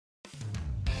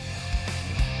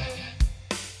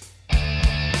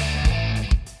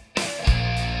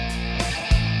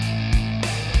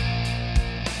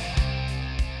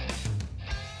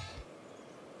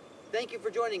for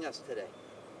joining us today.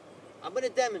 I'm going to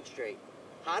demonstrate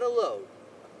how to load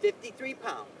a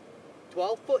 53-pound,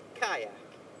 12-foot kayak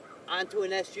onto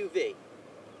an SUV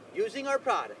using our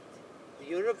product, the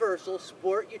Universal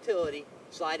Sport Utility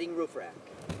Sliding Roof Rack.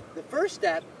 The first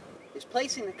step is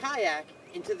placing the kayak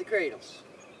into the cradles.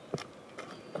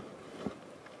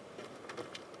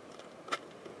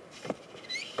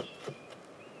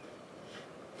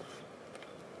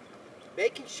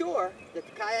 Making sure that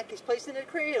the kayak is placed in the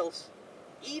cradles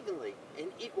evenly and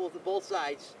equal to both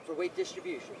sides for weight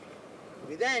distribution.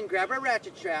 We then grab our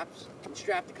ratchet straps and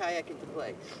strap the kayak into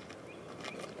place.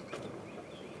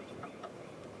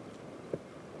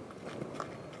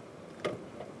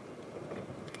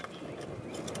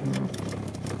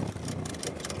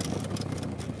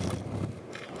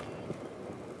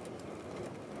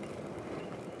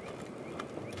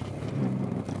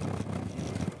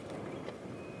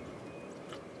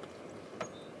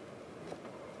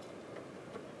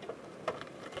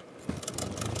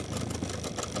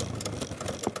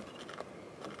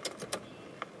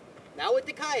 Now with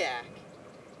the kayak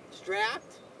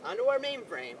strapped onto our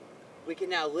mainframe, we can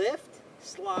now lift,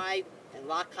 slide, and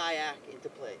lock kayak into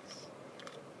place.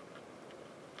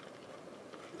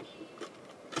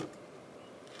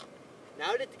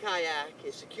 Now that the kayak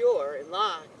is secure and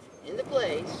locked into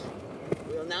place,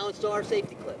 we will now install our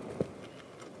safety clip.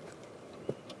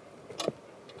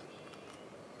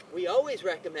 We always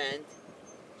recommend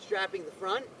strapping the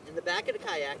front and the back of the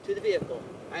kayak to the vehicle.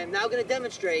 I am now going to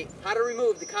demonstrate how to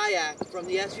remove the kayak from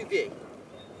the SUV.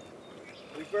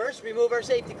 We first remove our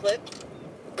safety clip,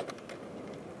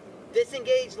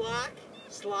 disengage lock,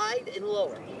 slide, and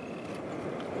lower.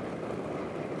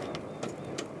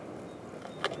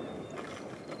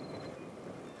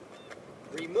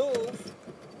 Remove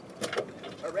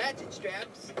our ratchet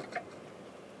straps.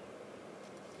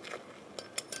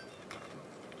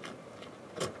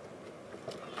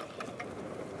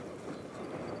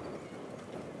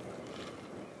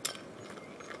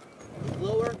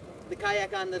 Lower the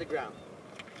kayak onto the ground.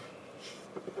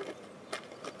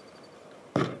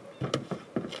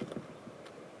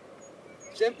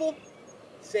 Simple,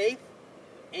 safe,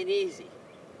 and easy.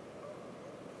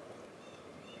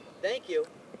 Thank you,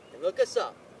 and look us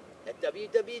up at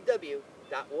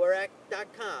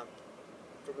www.warak.com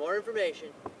for more information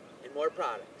and more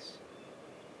products.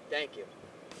 Thank you.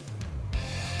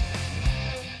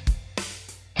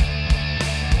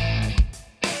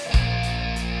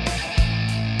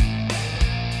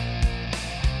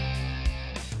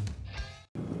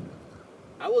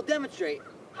 I will demonstrate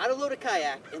how to load a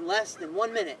kayak in less than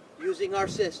 1 minute using our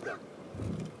system.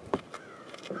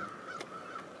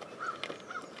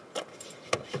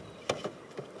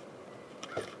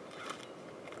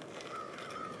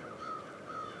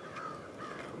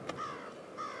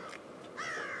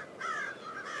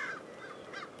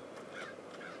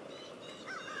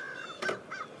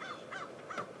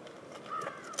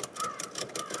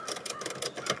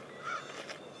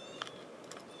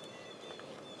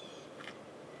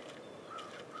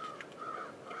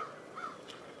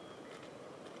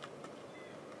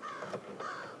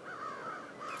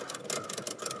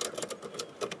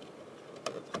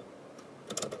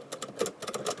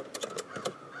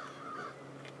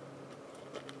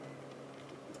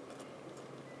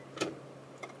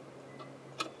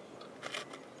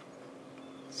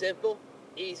 Simple,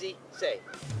 easy, safe.